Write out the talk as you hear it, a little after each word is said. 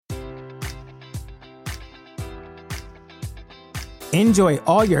Enjoy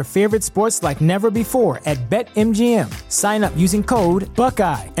all your favorite sports like never before at BetMGM. Sign up using code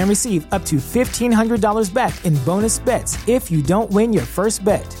Buckeye and receive up to $1,500 back in bonus bets if you don't win your first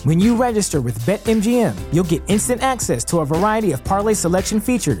bet. When you register with BetMGM, you'll get instant access to a variety of parlay selection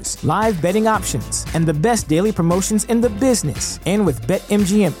features, live betting options, and the best daily promotions in the business. And with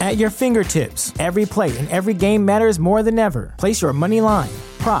BetMGM at your fingertips, every play and every game matters more than ever. Place your money line,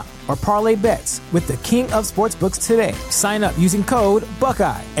 prop, or parlay bets with the king of sportsbooks today. Sign up using code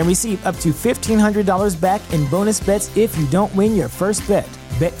Buckeye and receive up to $1,500 back in bonus bets if you don't win your first bet.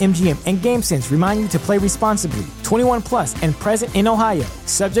 BetMGM and GameSense remind you to play responsibly. 21 plus and present in Ohio,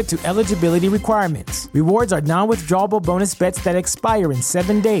 subject to eligibility requirements. Rewards are non-withdrawable bonus bets that expire in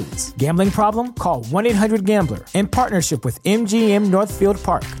 7 days. Gambling problem? Call 1-800-GAMBLER. In partnership with MGM Northfield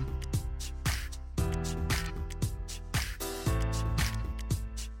Park.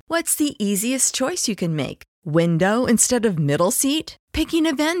 What's the easiest choice you can make? Window instead of middle seat? Picking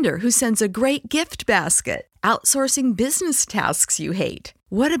a vendor who sends a great gift basket? Outsourcing business tasks you hate?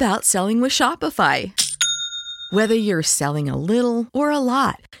 What about selling with Shopify? Whether you're selling a little or a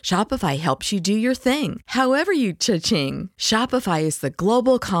lot, Shopify helps you do your thing, however you cha-ching. Shopify is the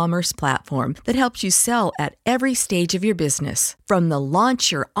global commerce platform that helps you sell at every stage of your business. From the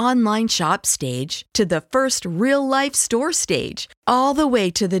launch your online shop stage to the first real-life store stage, all the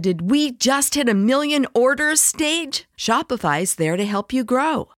way to the did we just hit 1 million orders stage. Shopify's there to help you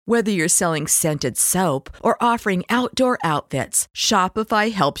grow. Whether you're selling scented soap or offering outdoor outfits,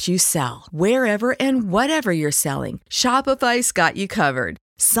 Shopify helps you sell. Wherever and whatever you're selling, Shopify's got you covered.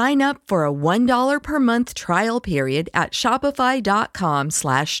 Sign up for a $1 per month trial period at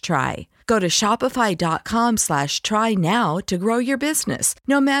shopify.com/try. Go to shopify.com/try now to grow your business,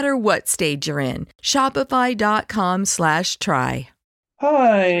 no matter what stage you're in. Shopify.com/try.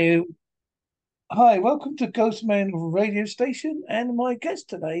 Hi, welcome to Ghostman Radio Station, and my guest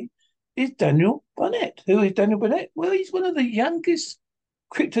today is Daniel-Barnett. Who is Daniel-Barnett? Well, he's one of the youngest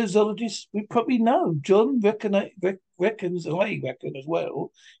cryptozoologists we probably know. John reckons, and I reckon as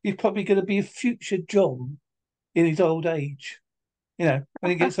well, he's probably going to be a future John in his old age. You know,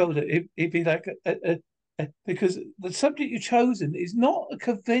 when he gets older, he'd be like because the subject you've chosen is not a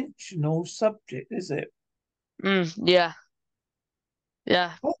conventional subject, is it? Yeah.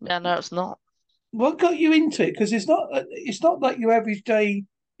 No, it's not. What got you into it? Because it's not like your average day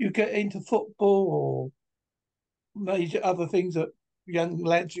you get into football or major other things that young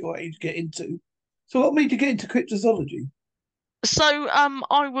lads your age get into. So what made you get into cryptozoology? So,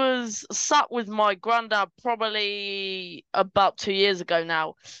 I was sat with my granddad probably about 2 years ago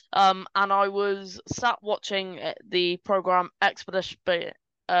now, and I was sat watching the program Expedition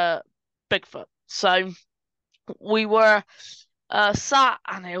Bigfoot. So we were sat,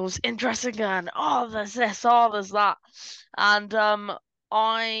 and it was interesting, and there's this, there's that, and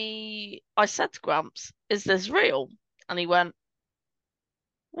I said to Gramps, "Is this real?" And he went,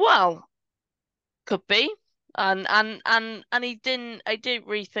 "Well, could be." And he didn't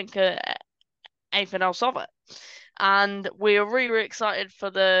really think anything else of it. And we were really, really excited for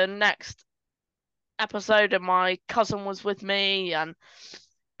the next episode, and my cousin was with me, and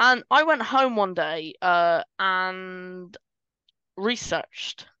I went home one day and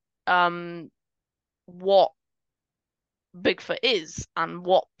researched what Bigfoot is and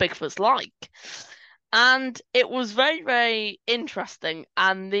what Bigfoot's like. And it was very, very interesting,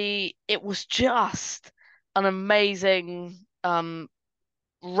 and it was just an amazing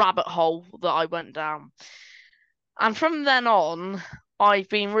rabbit hole that I went down. And from then on, I've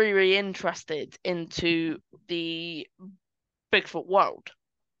been really, really interested into the Bigfoot world.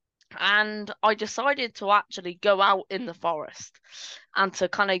 And I decided to actually go out in the forest and to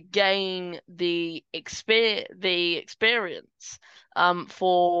kind of gain the experience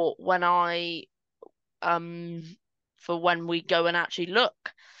for when we go and actually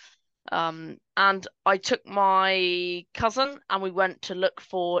look. And I took my cousin and we went to look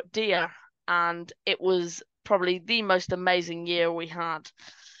for deer, and it was probably the most amazing year we had.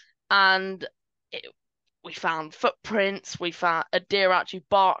 And we found footprints, we found a deer actually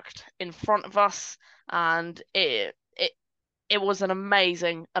barked in front of us, and it was an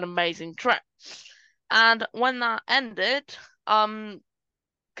amazing trip. And when that ended,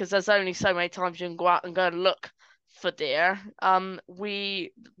 because there's only so many times you can go out and go and look for deer,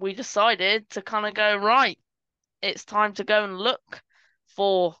 we decided to kind of go, right, it's time to go and look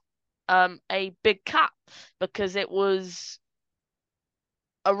for a big cat, because it was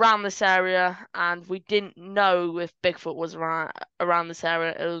around this area and we didn't know if Bigfoot was around this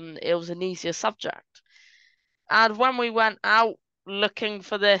area, and it was an easier subject. And when we went out looking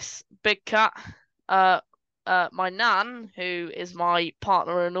for this big cat, my nan, who is my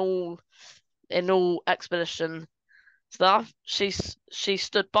partner in all expedition stuff, she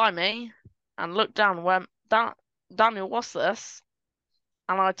stood by me and looked down and went, "That Daniel, what's this?"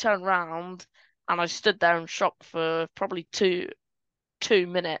 And I turned round and I stood there in shock for probably two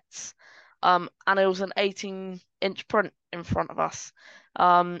minutes. And it was an 18-inch print in front of us.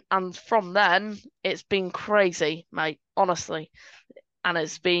 And from then it's been crazy, mate, honestly. And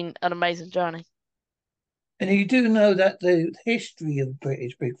it's been an amazing journey. And you do know that the history of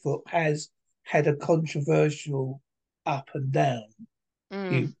British Bigfoot has had a controversial up and down.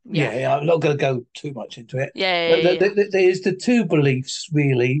 Yeah. Yeah, I'm not going to go too much into it. Yeah, But yeah, yeah. there's the two beliefs,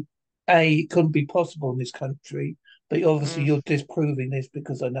 really. A, it couldn't be possible in this country, but obviously Mm, you're disproving this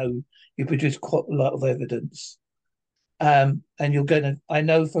because I know you produce quite a lot of evidence. And you're going to, I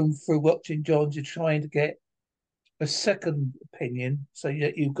know from through watching John's, you're trying to get a second opinion so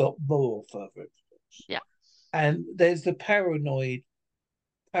that you've got more further. yeah. And there's the paranormal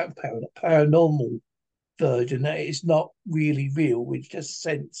version that it's not really real. We're just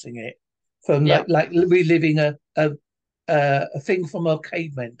sensing it from Yeah. like reliving a thing from our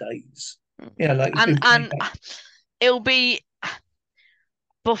caveman days. You know, like it's And been played back. it'll be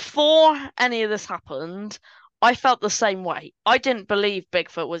before any of this happened, I felt the same way. I didn't believe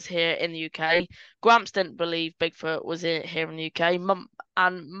Bigfoot was here in the UK. Gramps didn't believe Bigfoot was here in the UK. Mum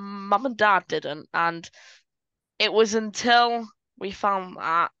and Dad didn't. And it was until we found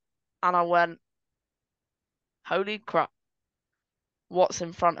that, and I went, "Holy crap, what's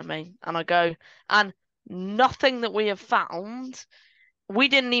in front of me?" And I go, and nothing that we have found. We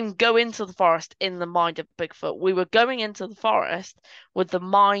didn't even go into the forest in the mind of Bigfoot. We were going into the forest with the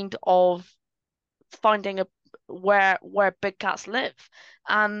mind of finding a where big cats live,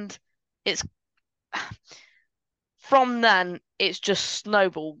 and it's from then it's just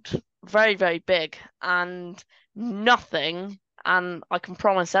snowballed very, very big, and nothing, and I can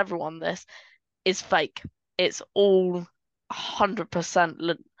promise everyone this, is fake. It's all 100%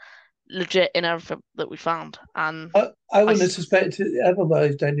 legit in everything that we found. And I I wouldn't have suspected it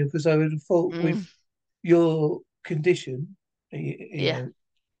otherwise, Daniel, because I would have thought mm, with your condition, yeah,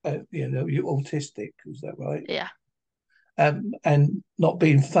 you know, you're autistic, is that right? yeah. And not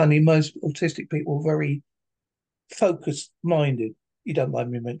being funny, most autistic people are very focused minded. You don't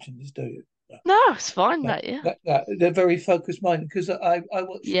mind me mentioning this, do you? No, No, it's fine, no. mate. Yeah, They're very focused minded because I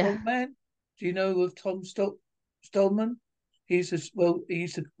watch yeah. Strongman. Do you know of Stallman? He's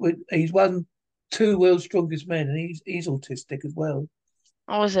won two world's strongest men, and he's autistic as well.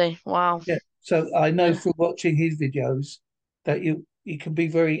 Oh, was he? Wow. Yeah. So I know Yeah. from watching his videos that you can be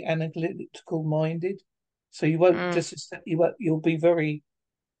very analytical minded. So you won't Mm. just accept you'll be very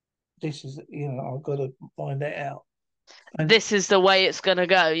this is I've got to find that out. And This is the way it's gonna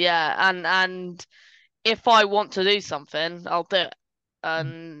go. Yeah, and if I want to do something, I'll do it.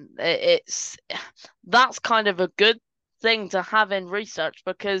 And it's that's kind of a good thing to have in research,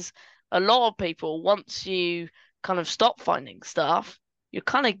 because a lot of people, once you kind of stop finding stuff, you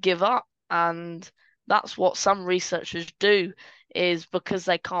kind of give up. And that's what some researchers do, is because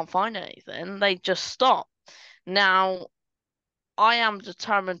they can't find anything, they just stop. Now, I am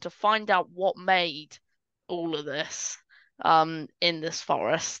determined to find out what made all of this in this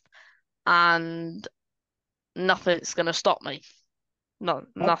forest, and nothing's gonna stop me. No,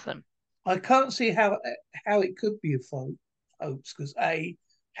 I, nothing. I can't see how it could be a hoax because A,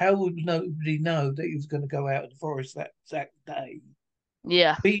 how would nobody know that he was going to go out in the forest that exact day?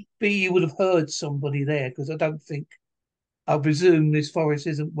 Yeah, B, you would have heard somebody there because I presume this forest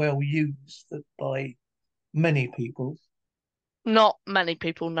isn't well used by many people. not many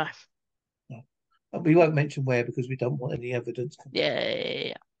people know. No. We won't mention where because we don't want any evidence coming Yeah, out. yeah,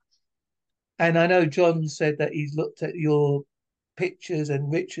 yeah, And I know John said that he's looked at your pictures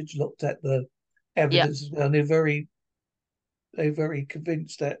and Richard's looked at the yeah. evidence as well. And they're very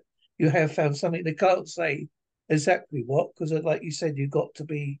convinced that you have found something. They can't say exactly what because, like you said, you've got to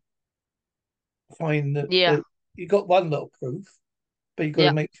be find Yeah, that you got one lot of proof, but you've got to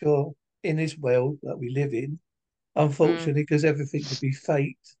yeah. make sure in this world that we live in, Mm, unfortunately, because everything could be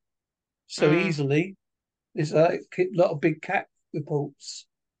faked so mm, easily. There's like a lot of big cat reports.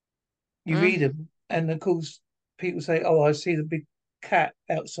 You mm, read them, and of course, people say, "Oh, I see the big cat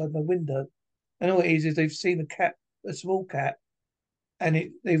outside my window," and all it is they've seen a small cat,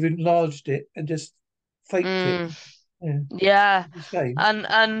 and they've enlarged it and just faked it. mm. Yeah, Yeah. it's a shame.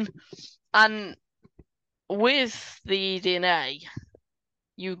 And with the DNA,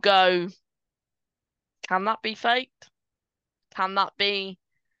 you go, can that be faked? Can that be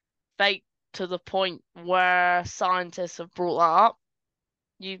faked to the point where scientists have brought that up?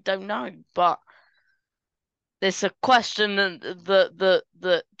 You don't know, but It's a question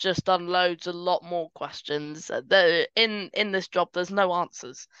that just unloads a lot more questions. In this job, there's no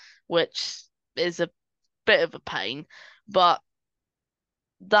answers, which is a bit of a pain, but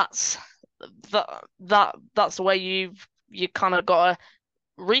that's that's the way you kind of got to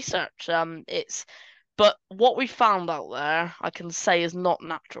research. It's but what we found out there, I can say, is not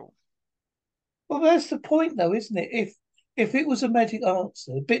natural. Well, that's the point, though, isn't it? If it was a magic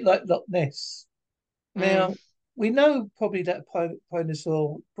answer, a bit like Loch Ness. Mm, Now we know probably that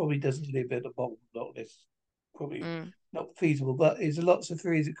dinosaur probably doesn't live at the bottom of Loch Ness. Probably mm, not feasible, but there's lots of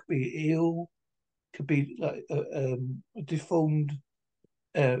theories. It could be eel, could be like a deformed,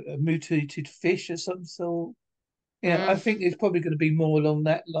 a mutated fish of some sort. Yeah, I mm, think it's probably going to be more along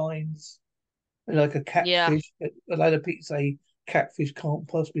that lines, like a yeah. catfish. A lot of people say catfish can't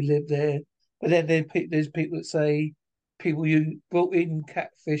possibly live there, but then there's people that say people you brought in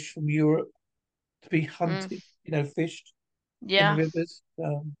catfish from Europe to be Mm, hunted, fished in the yeah. rivers.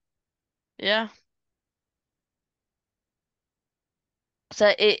 Yeah.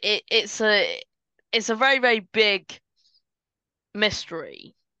 So it's a very, very big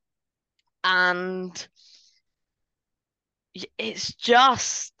mystery, and it's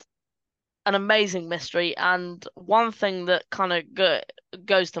just an amazing mystery. And one thing that kind of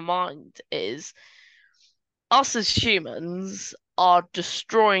goes to mind is us as humans are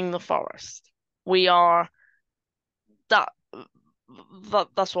destroying the forest. We are that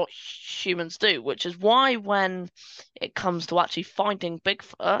that's what humans do, which is why when it comes to actually finding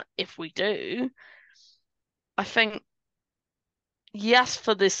Bigfoot, if we do, I think yes,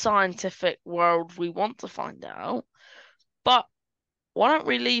 for this scientific world, we want to find out, but why don't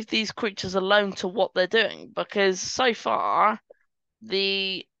we leave these creatures alone to what they're doing? Because so far,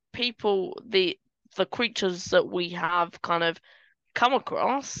 the the creatures that we have kind of come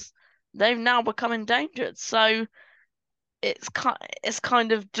across, they've now become endangered. So it's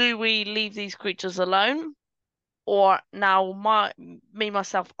kind of, do we leave these creatures alone? Or now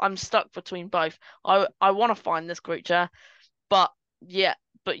myself, I'm stuck between both. I want to find this creature, but yeah,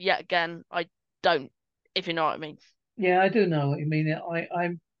 but yet again, I don't, if you know what I mean. Yeah, I do know what you mean.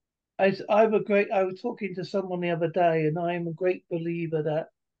 I'm a great. I was talking to someone the other day, and I am a great believer that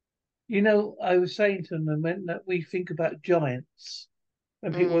I was saying to them that we think about giants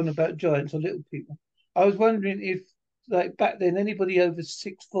when people Mm, want about giants or little people. I was wondering if, like back then, anybody over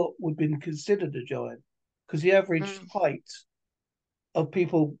 6 foot would have been considered a giant because the average mm, height of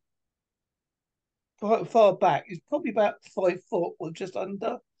people far back is probably about 5 foot or just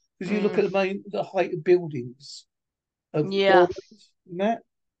under. Because you look mm, at the height of buildings, of yeah, doorways, and that.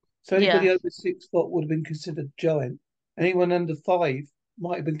 So yeah, anybody over 6 foot would have been considered giant. Anyone under five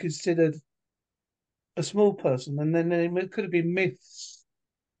might have been considered a small person, and then there could have been myths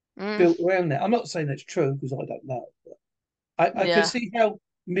mm, built around that. I'm not saying that's true because I don't know. But I can yeah, see how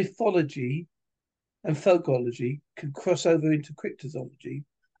mythology and folkology can cross over into cryptozoology.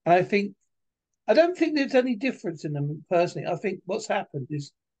 And I don't think there's any difference in them personally. I think what's happened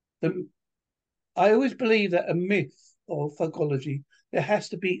is the I always believe that a myth or folkology, there has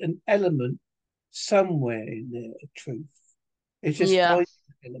to be an element somewhere in there of truth. It's just yeah, finding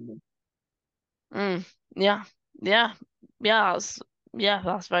an element. mm, yeah, yeah, yeah.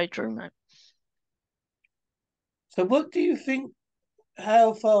 That's very true, mate. So, what do you think?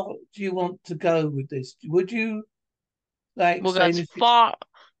 How far do you want to go with this? Would you like We'll go saying as this? far,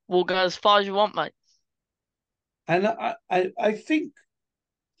 we'll go as far as you want, mate. And I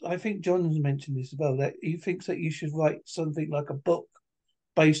think John's mentioned this as well, that he thinks that you should write something like a book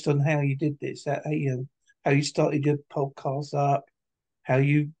based on how you did this, that how you started your podcast up, how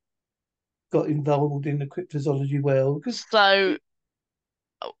you got involved in the cryptozoology world. Because So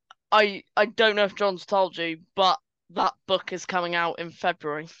I don't know if John's told you, but that book is coming out in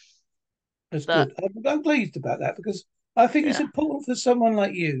February. that's That good. I'm pleased about that because I think it's yeah. important for someone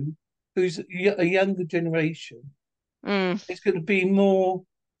like you, who's a younger generation, Mm, it's going to be more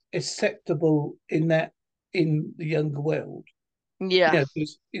acceptable in the younger world. yeah.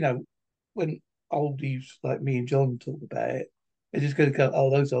 Because when oldies like me and John talk about it, they're just going to go, "Oh,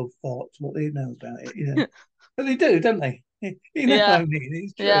 those old farts, what they know about it." But they do, don't they? You know what Yeah. I mean?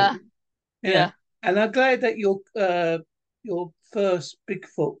 It's Yeah. true. You know, Yeah. and I'm glad that your first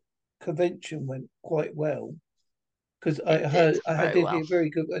Bigfoot convention went quite well because It I did heard I very did well. hear very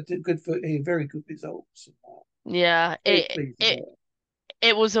good I did good for hear very good results. Yeah. Very It pleased it about it.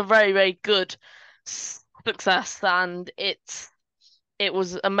 it was a very, very good success, and it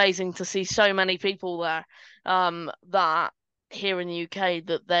was amazing to see so many people there. That here in the UK,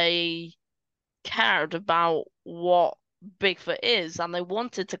 that they cared about what Bigfoot is, and they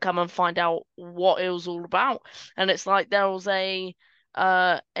wanted to come and find out what it was all about. And it's like there was a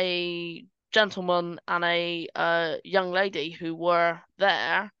gentleman and a young lady who were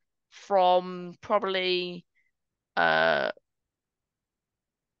there from probably uh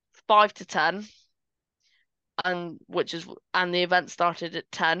 5 to 10, and the event started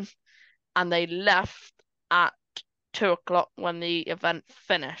at 10, and they left at 2 o'clock when the event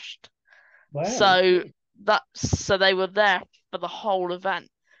finished. Wow. So so they were there for the whole event.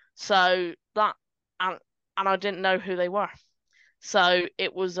 So that and I didn't know who they were. So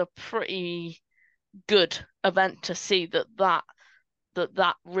it was a pretty good event to see that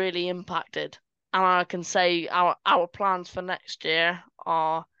really impacted. And I can say our plans for next year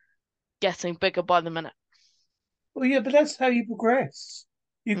are getting bigger by the minute. Well, yeah, but that's how you progress.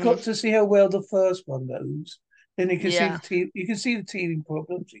 You've Mm, got to see how well the first one goes. Then you can see yeah. the you can see the teething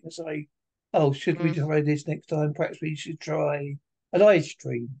problems. You can say, "Oh, should we Mm, try this next time? Perhaps we should try a live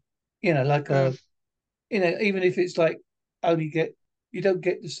stream." You know, like mm, even if it's like only you don't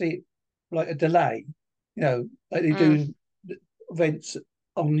get to see it like a delay. You know, like they do mm, in events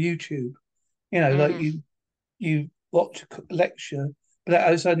on YouTube. You know, like mm, you watch a lecture, but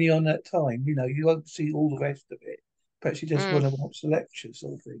that is only on that time. You know, you won't see all the rest of it. Perhaps you just want mm. to watch the lecture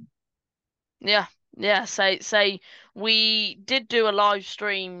sort of thing. Yeah, yeah. Say we did do a live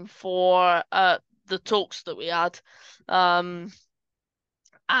stream for the talks that we had, um,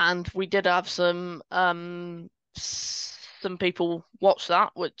 and we did have some people watch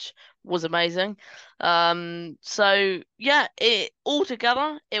that, which was amazing. So yeah, it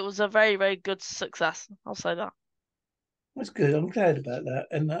altogether it was a very, very good success. I'll say that. That's good. I'm glad about that.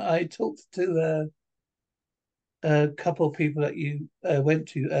 And I talked to a couple of people that you went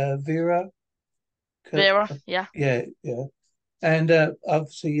to, Vera. Vera, yeah. Yeah, yeah. And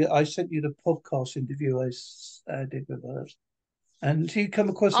obviously, I sent you the podcast interview did with her, and she come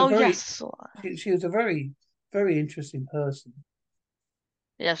across Oh yes. she was a very interesting person.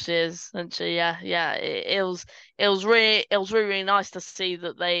 Yeah, she is, and she, yeah, yeah. It was really nice to see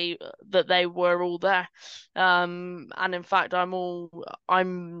that they were all there. And in fact,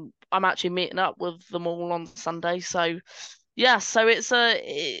 I'm actually meeting up with them all on Sunday. So yeah, so it's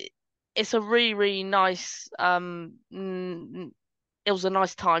a really, really nice. It was a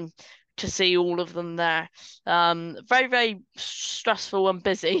nice time to see all of them there. Very, very stressful and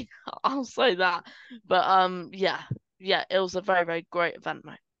busy. I'll say that, but yeah, yeah, it was a very, very great event,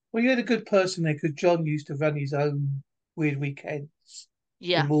 mate. Well, you had a good person there because John used to run his own weird weekends in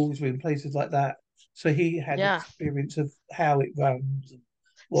Yeah, Wolseley and places like that. So he had yeah. experience of how it runs and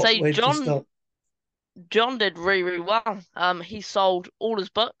what Say when to stop. John did really, really well. He sold all his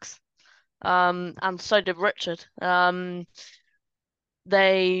books. And so did Richard.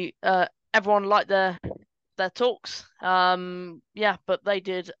 They Everyone liked their talks. Yeah, but they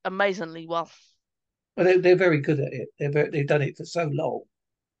did amazingly well. But they're very good at it. They've done it for so long.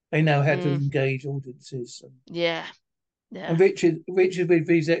 They know how to Mm, engage audiences. yeah, And yeah. Richard with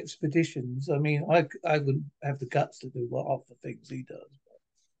these expeditions. I mean, I wouldn't have the guts to do what half the things he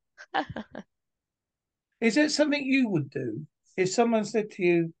does. Is it something you would do? If someone said to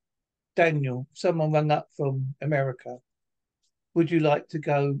you, Daniel, someone rang up from America, would you like to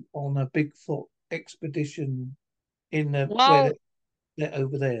go on a Bigfoot expedition in the where Well, they're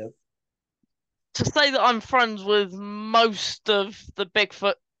over there? to say that I'm friends with most of the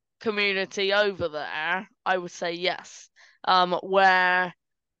Bigfoot community over there, I would say yes. Where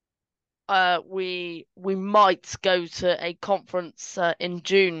we might go to a conference in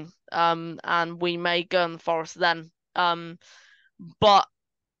June, and we may go in the forest then. But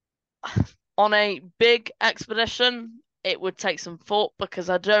on a big expedition, it would take some thought because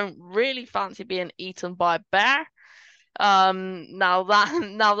I don't really fancy being eaten by a bear. Now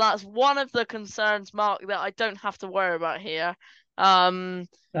that's one of the concerns, Mark, that I don't have to worry about here. Um,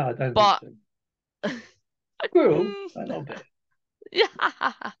 No, I don't think but so. Squirrel, mm, but not a bear. yeah,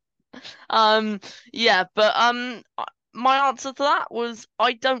 yeah, but my answer to that was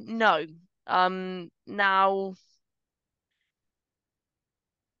I don't know. Now,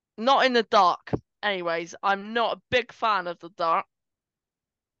 not in the dark. Anyways, I'm not a big fan of the dark.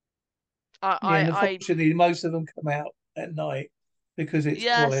 Yeah, and I unfortunately, most of them come out at night because it's yeah,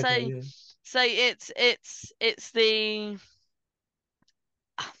 quieter. say Yeah, say it's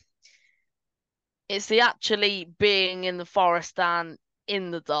the actually being in the forest and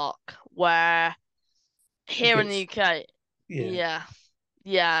in the dark where it here in the gets UK, yeah. yeah,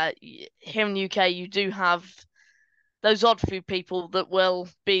 yeah, here in the UK you do have those odd few people that will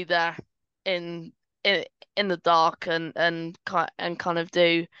be there in in in the dark and kind of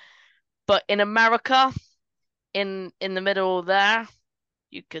do. But in America, in the middle there,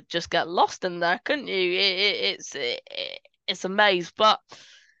 you could just get lost in there, couldn't you? It's a maze, but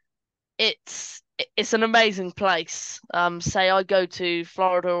it's it's an amazing place. Say I go to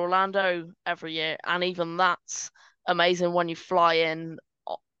Florida, Orlando every year, and even that's amazing when you fly in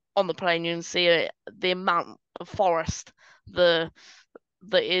on the plane. You can see it, the amount of forest the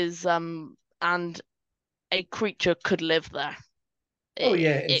that is and a creature could live there. Oh It,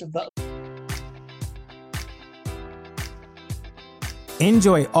 yeah, it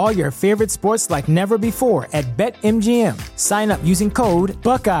Enjoy all your favorite sports like never before at BetMGM. Sign up using code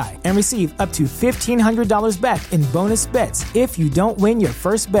Buckeye and receive up to $1,500 back in bonus bets if you don't win your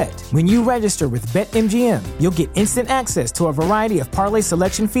first bet. When you register with BetMGM, you'll get instant access to a variety of parlay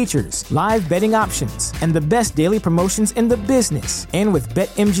selection features, live betting options, and the best daily promotions in the business. And with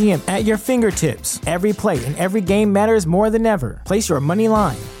BetMGM at your fingertips, every play and every game matters more than ever. Place your money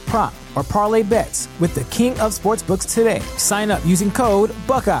line, prop, or parlay bets with the king of sportsbooks today. Sign up using code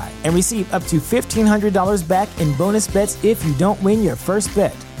Buckeye and receive up to $1,500 back in bonus bets if you don't win your first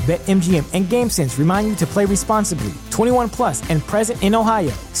bet. BetMGM and GameSense remind you to play responsibly. 21 plus and present in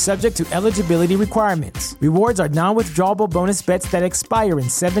Ohio, subject to eligibility requirements. Rewards are non-withdrawable bonus bets that expire in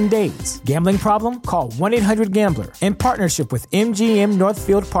 7 days. Gambling problem? Call 1-800-GAMBLER. In partnership with MGM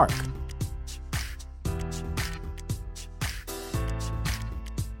Northfield Park.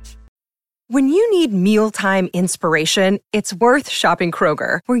 When you need mealtime inspiration, it's worth shopping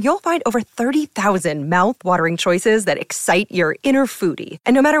Kroger, where you'll find over 30,000 mouth-watering choices that excite your inner foodie.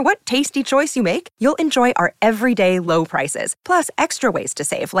 And no matter what tasty choice you make, you'll enjoy our everyday low prices, plus extra ways to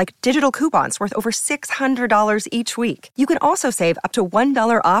save, like digital coupons worth over $600 each week. You can also save up to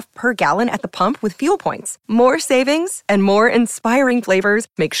 $1 off per gallon at the pump with fuel points. More savings and more inspiring flavors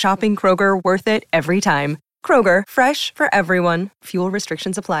make shopping Kroger worth it every time. Kroger, fresh for everyone. Fuel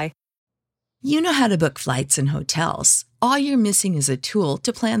restrictions apply. You know how to book flights and hotels. All you're missing is a tool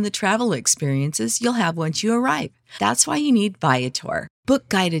to plan the travel experiences you'll have once you arrive. That's why you need Viator. Book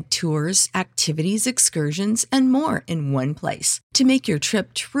guided tours, activities, excursions, and more in one place to make your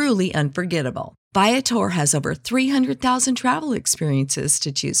trip truly unforgettable. Viator has over 300,000 travel experiences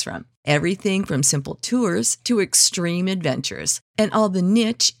to choose from. Everything from simple tours to extreme adventures and all the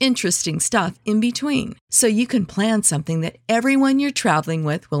niche, interesting stuff in between. So you can plan something that everyone you're traveling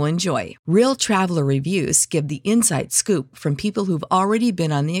with will enjoy. Real traveler reviews give the inside scoop from people who've already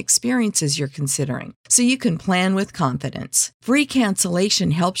been on the experiences you're considering. So you can plan with confidence. Free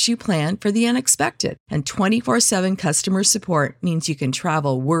cancellation helps you plan for the unexpected. And 24/7 customer support means you can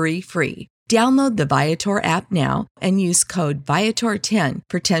travel worry-free. Download the Viator app now and use code Viator10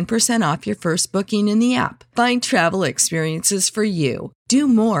 for 10% off your first booking in the app. Find travel experiences for you. Do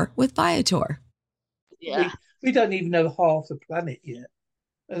more with Viator. yeah we don't even know half the planet yet.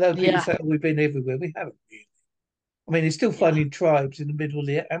 Although people yeah say, oh, we've been everywhere, we haven't really. I mean, they're still yeah finding tribes in the middle of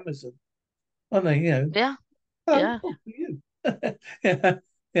the Amazon. I mean, yeah oh, yeah. oh, for you. Yeah,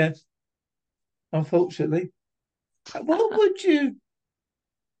 yeah, unfortunately. What would you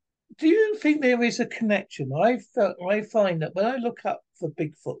do you think there is a connection? I find that when I look up for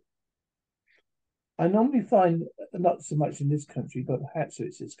Bigfoot, I normally find not so much in this country, but perhaps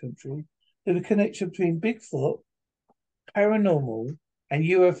it's this country, there's a connection between Bigfoot, paranormal, and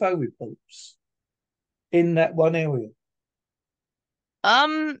UFO reports in that one area.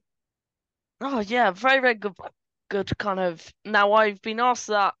 um oh yeah, very very good kind of. Now I've been asked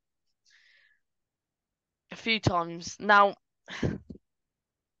that a few times. Now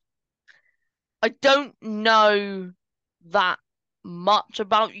I don't know that much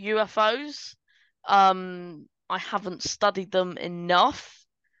about UFOs. I haven't studied them enough.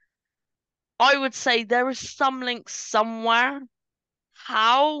 I would say there is some link somewhere.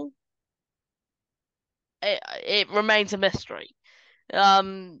 How? It remains a mystery.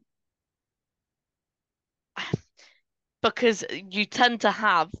 Um, because you tend to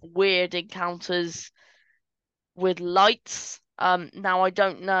have weird encounters with lights. Now I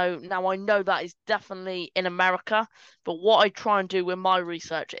don't know. Now I know that is definitely in America, but what I try and do with my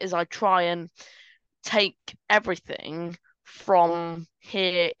research is I try and take everything from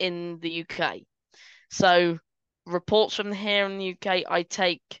here in the UK. So reports from here in the UK I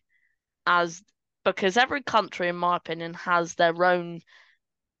take as, because every country, in my opinion, has their own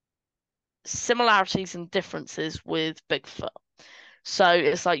similarities and differences with Bigfoot. So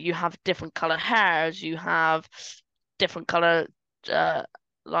it's like you have different color hairs, you have different color uh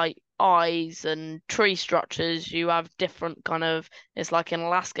like eyes and tree structures, you have different kind of, it's like in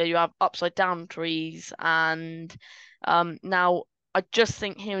Alaska you have upside down trees, and now I just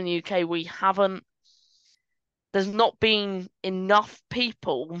think here in the UK we haven't, there's not been enough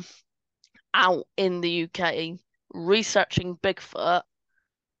people out in the UK researching Bigfoot,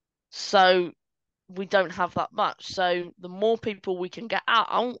 so we don't have that much. So the more people we can get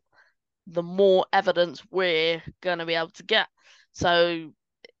out, the more evidence we're gonna be able to get. So,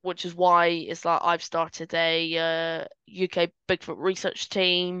 which is why it's like I've started a UK Bigfoot research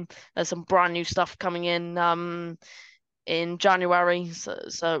team. There's some brand new stuff coming in January,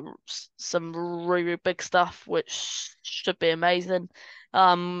 so some really, really big stuff, which should be amazing.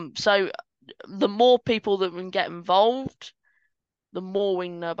 So the more people that we can get involved, the more we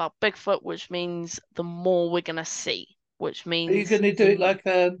know about Bigfoot, which means the more we're gonna see, which Are you means going to do it like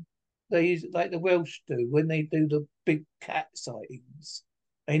they use like the Welsh do when they do the big cat sightings?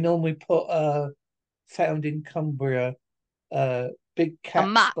 They normally put found in Cumbria big a cat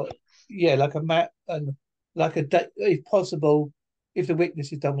map. spot. Yeah, like a map and like if possible, if the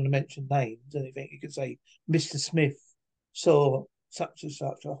witnesses don't want to mention names, anything you could say, Mr. Smith saw such and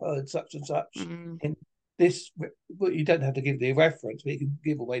such, I heard such and such. Mm. And this, well, you don't have to give the reference, but you can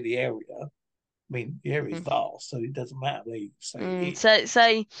give away the area. I mean, the area is Mm. vast, so it doesn't matter where you say it Mm. is.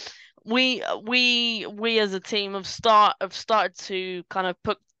 Say we as a team have started to kind of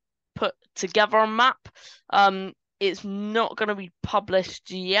put together a map. It's not going to be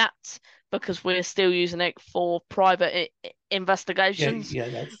published yet because we're still using it for private Yeah, investigations. yeah,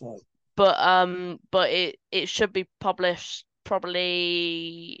 that's right. But it should be published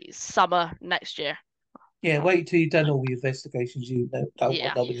probably summer next year. Yeah, wait till you've done all the investigations you don't want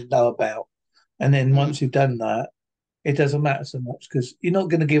Yeah. nobody to know about. And then Mm. once you've done that, it doesn't matter so much because you're not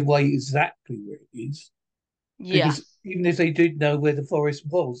going to give away exactly where it is. Yeah. Because even if they did know where the forest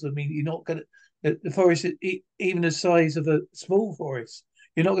was, I mean, you're not going to, the forest, even the size of a small forest,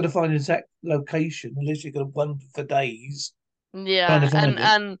 you're not going to find an exact location unless you're going to wander for days trying to Yeah. find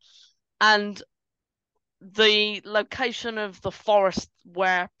it. And the location of the forest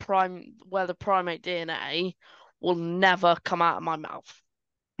where the primate DNA will never come out of my mouth.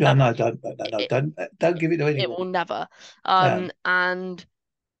 No, Ever. no, no, It don't give it to it anyone. will never. No, And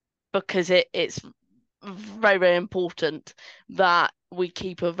because it's very, very important that we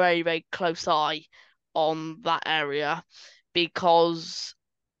keep a very, very close eye on that area because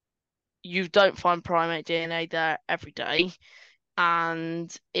you don't find primate DNA there every day,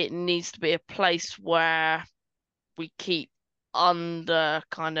 and it needs to be a place where we keep under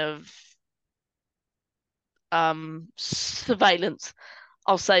kind of surveillance.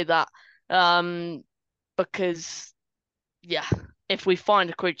 I'll say that. Because yeah, if we find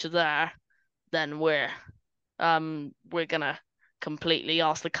a creature there, then we're gonna completely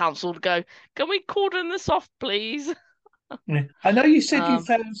ask the council to go, can we cordon this off, please? yeah. I know you said you Um,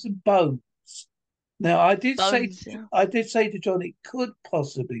 found some bones. Now, bones, yeah. I did say to John, it could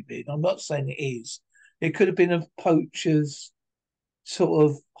possibly be. And I'm not saying it is. It could have been a poacher's sort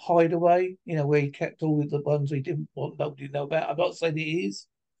of hideaway, where he kept all of the ones he didn't want nobody to know about. I'm not saying it is,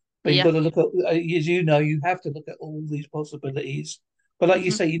 but you've Yeah. got to look at, as you know, you have to look at all these possibilities. But like you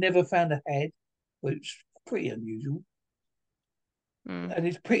Hmm. say, you never found a head, which is pretty unusual. Mm. And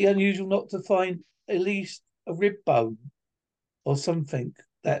it's pretty unusual not to find at least a rib bone or something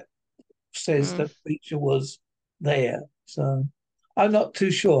that says Mm. the creature was there. So I'm not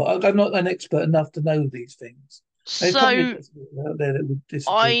too sure. I'm not an expert enough to know these things. There's probably a So disability out there that would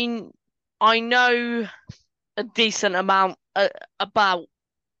disagree. I I know a decent amount about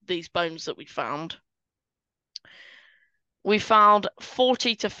these bones that we found. We found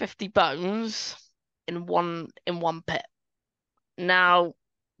 40 to 50 bones in one pit. Now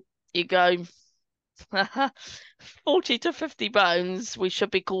you go 40 to 50 bones, we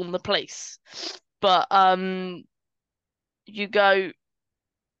should be calling the police. But you go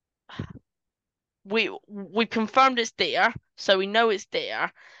we confirmed it's deer, so we know it's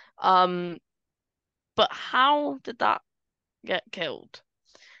deer. Um but how did that get killed?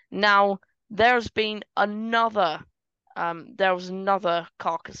 Now there was another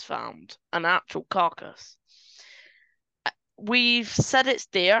carcass found, an actual carcass. We've said it's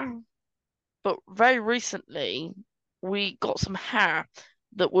deer, but very recently we got some hair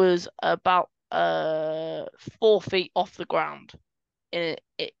that was about 4 feet off the ground in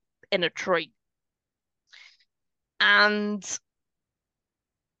a tree, and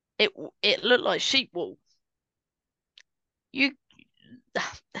it it looked like sheep wool. You,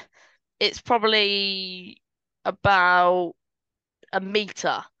 it's probably about a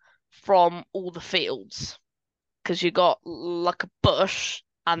meter from all the fields because you got like a bush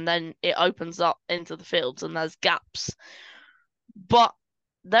and then it opens up into the fields and there's gaps. But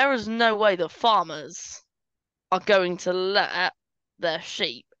there is no way that farmers are going to let their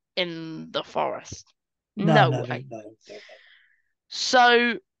sheep in the forest. No, No no, no, way. no, no, no.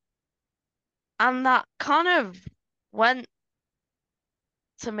 So And that kind of went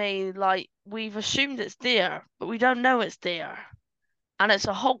to me like we've assumed it's deer, but we don't know it's deer. And it's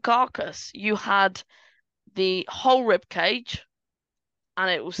a whole carcass. You had the whole rib cage, and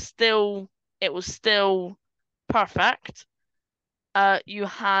it was still perfect. You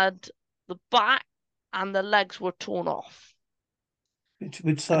had the back, and the legs were torn off. Which would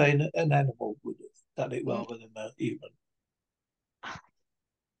And say an animal would have done it mm, rather than a human.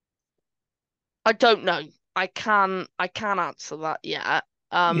 I don't know. I can't answer that yet. Yeah,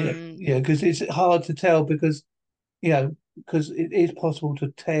 Um, yeah, because it's hard to tell because it is possible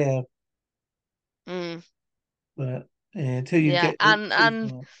to tear, mm, but yeah, until you yeah, get and too and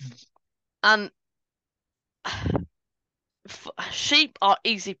far. and sheep are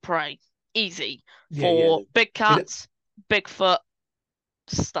easy prey, easy Yeah, yeah. for big They don't- cats, Bigfoot,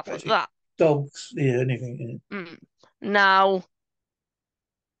 stuff like Actually, that. dogs, yeah, anything. Mm. Now,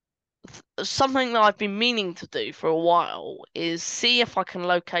 something that I've been meaning to do for a while is see if I can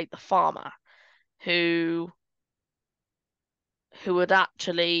locate the farmer who would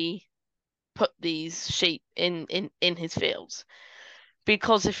actually put these sheep in his fields.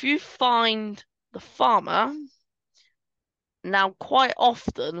 Because if you find the farmer, now quite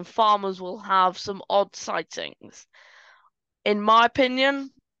often farmers will have some odd sightings. In my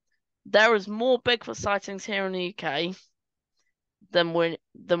opinion, there is more Bigfoot sightings here in the UK than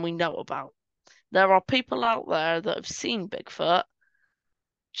we know about. There are people out there that have seen Bigfoot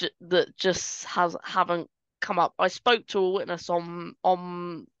that just haven't come up. I spoke to a witness on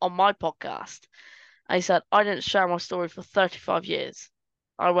my podcast. And he said I didn't share my story for 35 years.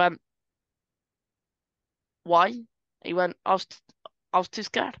 I went, why? He went, I was too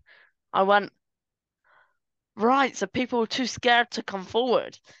scared. I went, right, so people were too scared to come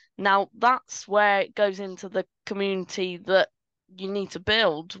forward. Now that's where it goes into the community that you need to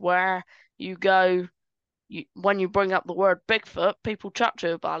build, where you go, when you bring up the word Bigfoot, people chat to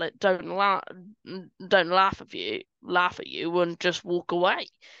you about it, don't laugh at you, and just walk away,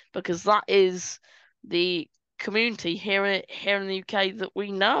 because that is the community here in the UK that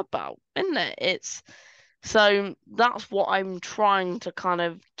we know about, isn't it? It's so that's what I'm trying to kind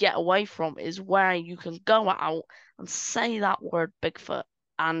of get away from, is where you can go out and say that word Bigfoot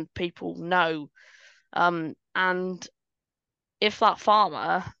and people know. And if that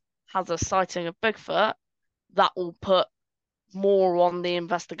farmer has a sighting of Bigfoot, that will put more on the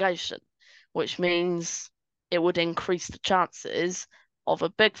investigation, which means it would increase the chances of a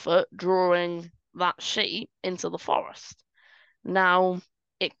Bigfoot drawing that sheep into the forest. Now,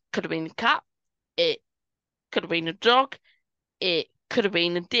 it could have been a cat, it could have been a dog, it could have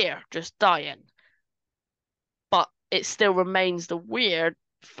been a deer just dying, but it still remains the weird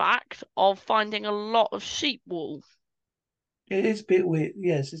fact of finding a lot of sheep wool. It is a bit weird.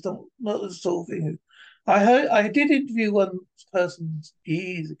 Yes, it's not the sort of thing. I did interview one person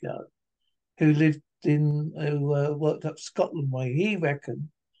years ago who worked up Scotland way. He reckoned,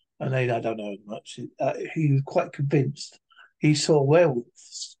 and I don't know much. He was quite convinced he saw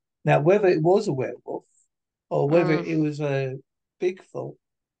werewolves. Now, whether it was a werewolf or whether Mm, it was a Bigfoot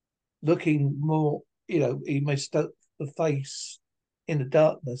looking more, he messed up the face in the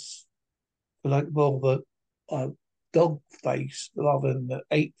darkness, like more of a dog face rather than the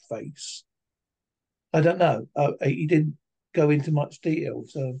ape face. I don't know. He didn't go into much detail.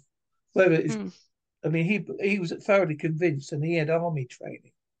 So whether it's, mm, I mean, he was thoroughly convinced, and he had army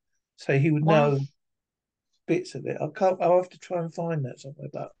training, so he would wow. know bits of it. I can't. I'll have to try and find that somewhere,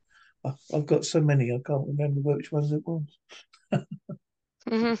 but I've got so many I can't remember which ones it was.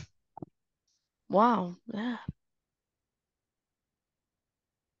 Hmm. Wow. Yeah.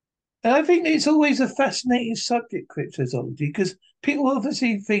 And I think it's always a fascinating subject, cryptozoology, because people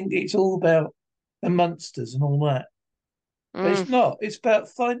obviously think it's all about the monsters and all that. But Mm, it's not. It's about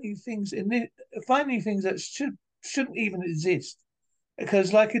finding things that shouldn't even exist.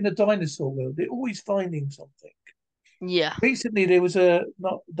 Because like in the dinosaur world, they're always finding something. yeah. Recently there was a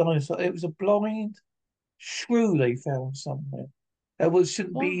not a dinosaur, it was a blind shrew they found somewhere. That was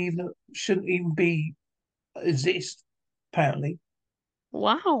Wow. shouldn't even be exist, apparently.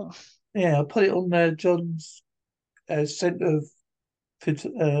 Wow. Yeah, I put it on John's Centre of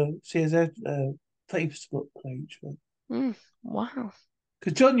CSF Facebook page. Mm, wow.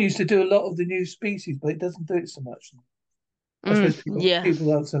 Because John used to do a lot of the new species, but it doesn't do it so much. I Mm, suppose yeah.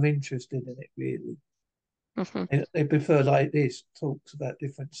 people aren't so interested in it really. Hmm. They prefer like this talks about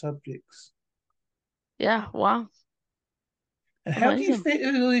different subjects. Yeah. Wow. And how do you Amazing.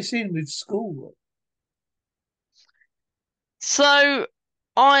 fit all this in with schoolwork? So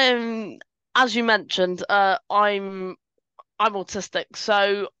I'm, as you mentioned, I'm autistic,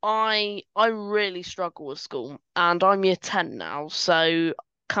 so I really struggle with school, and I'm year 10 now, so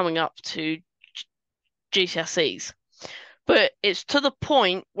coming up to GCSEs. But it's to the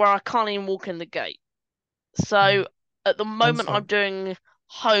point where I can't even walk in the gate. So at the I'm moment I'm sorry. doing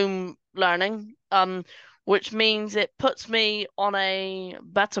home learning, which means it puts me on a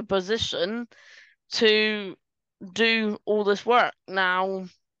better position to do all this work. Now,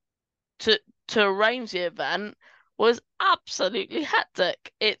 to to arrange the event was absolutely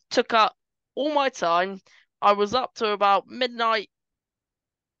hectic. It took up all my time. I was up to about midnight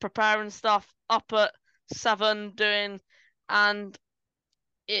preparing stuff, up at 7 doing, and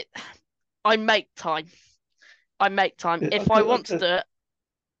it I make time. I make time. Yeah, If I want to do it,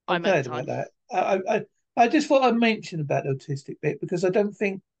 I I'm make glad time. about that. I just thought I'd mention about the autistic bit because I don't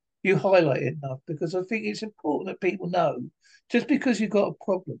think you highlight it enough because I think it's important that people know just because you've got a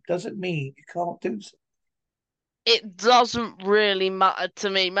problem doesn't mean you can't do something. It doesn't really matter to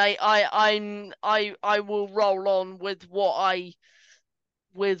me, mate. I will roll on with what I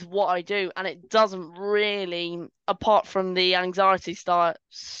do, and it doesn't really, apart from the anxiety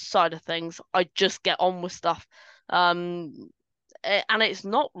side of things, I just get on with stuff. Um, and it's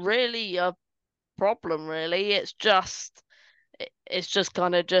not really a problem, really. It's just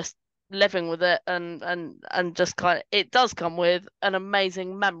kind of just living with it, and just kind of it does come with an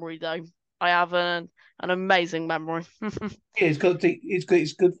amazing memory, though. I have an amazing memory. Yeah, it's good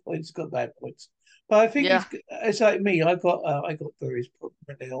points, it's got bad points. But I think Yeah. it's like me. I got various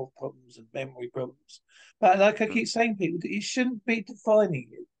mental health problems and memory problems. But like I Mm. keep saying, people, it shouldn't be defining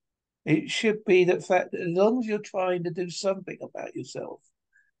you. It should be the fact that as long as you're trying to do something about yourself,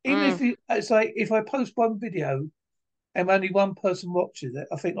 even if Mm. you, it's like if I post one video and only one person watches it,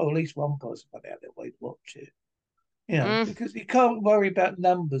 I think, oh, at least one person went out their way to watch it. Mm. Because you can't worry about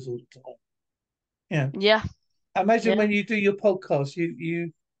numbers all the time. Yeah. Yeah. Imagine Yeah. when you do your podcast,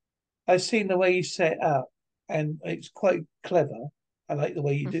 I've seen the way you set it up, and it's quite clever. I like the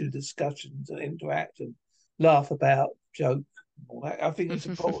way you do discussions and interact and laugh about, joke, and all that. I think it's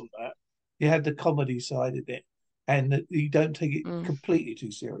important that you have the comedy side of it, and that you don't take it Mm. completely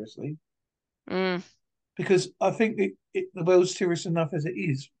too seriously. Mm. Because I think the world's serious enough as it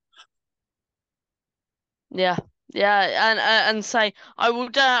is. Yeah, yeah, and say I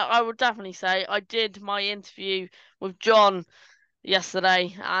would definitely say I did my interview with John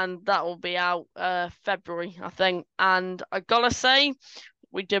yesterday, and that will be out February, I think. And I gotta say,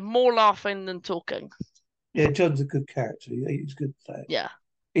 we did more laughing than talking. Yeah, John's a good character. He's good at that. Yeah,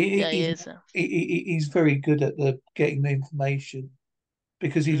 He, yeah, he he's is. he's very good at the getting the information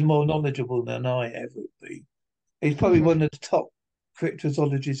because he's Mm. more knowledgeable than I ever would be. He's probably one of the top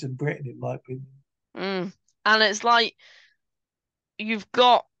cryptozoologists in Britain, in my opinion. Mm. And it's like you've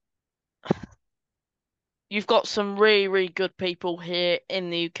got you've got some really, really good people here in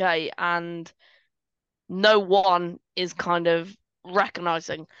the UK, and no one is kind of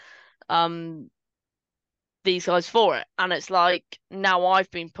recognizing um these guys for it. And it's like now I've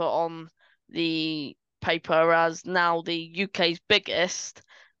been put on the paper as now the UK's biggest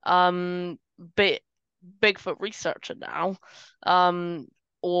bit Bigfoot researcher now,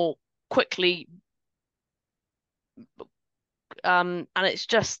 or quickly, and it's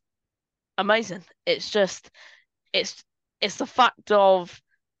just amazing. It's it's the fact of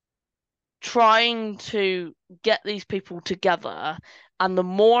trying to get these people together. And the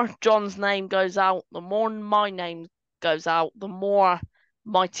more John's name goes out, the more my name goes out, the more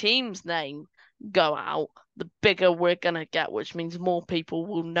my team's name go out, the bigger we're gonna get, which means more people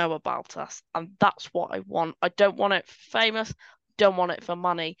will know about us. And that's what I want. I don't want it famous, don't want it for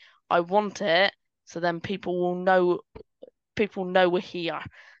money. I want it so then people know we're here.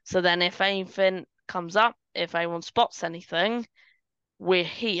 So then if anything comes up, if anyone spots anything, we're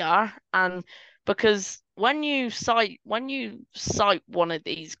here. And because when you sight one of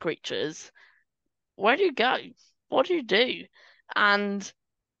these creatures, where do you go? What do you do? And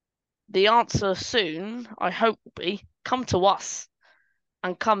the answer soon, I hope, will be come to us,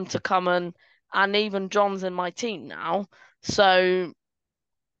 and come and even John's in my team now. So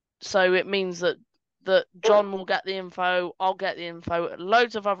it means that John will get the info, I'll get the info,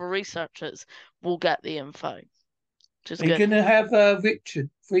 loads of other researchers will get the info, which is Are you good. going to have Richard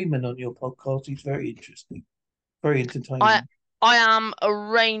Freeman on your podcast? He's very interesting, very I entertaining. I am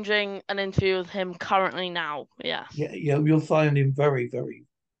arranging an interview with him currently now. Yeah. Yeah, yeah, you'll find him very, very,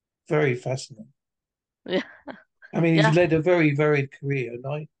 very fascinating. Yeah. I mean, he's Yeah. led a very varied career,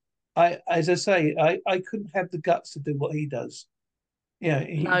 and as I say, I couldn't have the guts to do what he does. Yeah,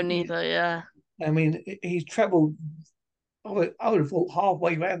 No, neither. Yeah. I mean, he's travelled. I would have thought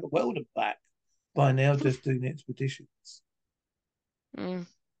halfway around the world and back by now, just doing expeditions. Mm.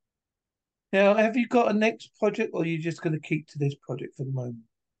 Now, have you got a next project, or are you just going to keep to this project for the moment?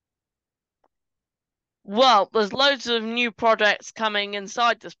 Well, there's loads of new projects coming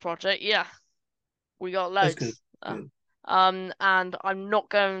inside this project. Yeah, we got That's good. loads. Good. And I'm not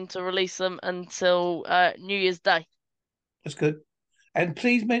going to release them until New Year's Day. That's good. And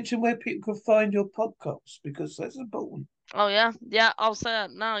please mention where people can find your podcasts, because that's important. Oh yeah, I'll say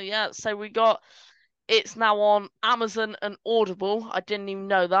that now. Yeah, so it's now on Amazon and Audible. I didn't even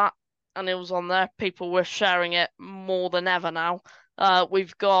know that, and it was on there. People were sharing it more than ever now.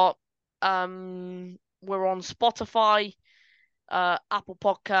 We've got we're on Spotify, Apple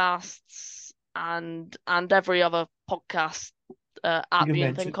Podcasts, and every other podcast app you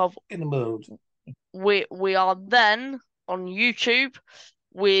can think of. In the world. We are then on YouTube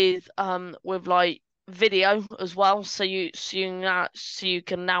with like video as well, so you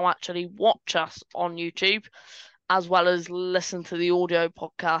can now actually watch us on YouTube as well as listen to the audio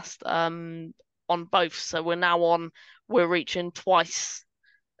podcast on both. So we're reaching twice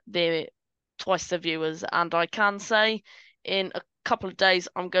the viewers, and I can say in a couple of days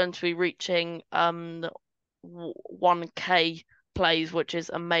I'm going to be reaching 1K plays, which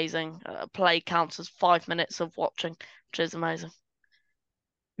is amazing. Play counts as 5 minutes of watching, which is amazing.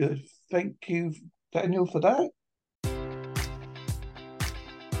 Good. Thank you, Daniel, for that.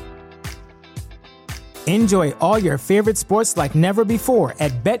 Enjoy all your favorite sports like never before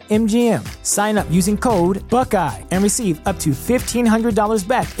at BetMGM. Sign up using code Buckeye and receive up to $1,500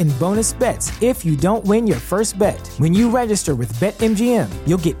 back in bonus bets if you don't win your first bet. When you register with BetMGM,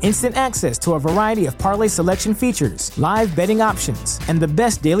 you'll get instant access to a variety of parlay selection features, live betting options, and the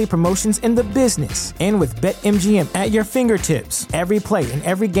best daily promotions in the business. And with BetMGM at your fingertips, every play and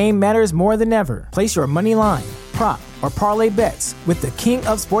every game matters more than ever. Place your money line, prop, or parlay bets with the king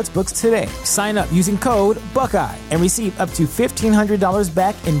of sportsbooks today. Sign up using code Buckeye and receive up to $1,500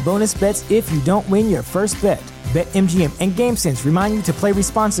 back in bonus bets if you don't win your first bet. BetMGM and GameSense remind you to play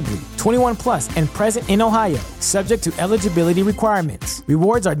responsibly. 21 plus and present in Ohio, subject to eligibility requirements.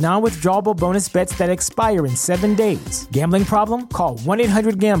 Rewards are non-withdrawable bonus bets that expire in 7 days. Gambling problem? Call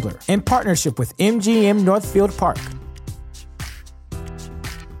 1-800-GAMBLER in partnership with MGM Northfield Park.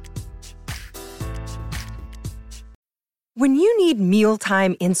 When you need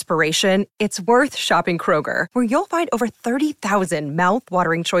mealtime inspiration, it's worth shopping Kroger, where you'll find over 30,000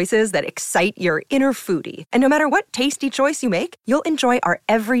 mouth-watering choices that excite your inner foodie. And no matter what tasty choice you make, you'll enjoy our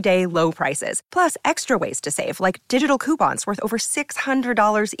everyday low prices, plus extra ways to save, like digital coupons worth over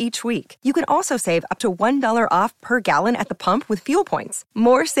 $600 each week. You can also save up to $1 off per gallon at the pump with fuel points.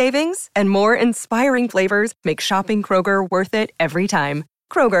 More savings and more inspiring flavors make shopping Kroger worth it every time.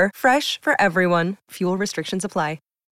 Kroger, fresh for everyone. Fuel restrictions apply.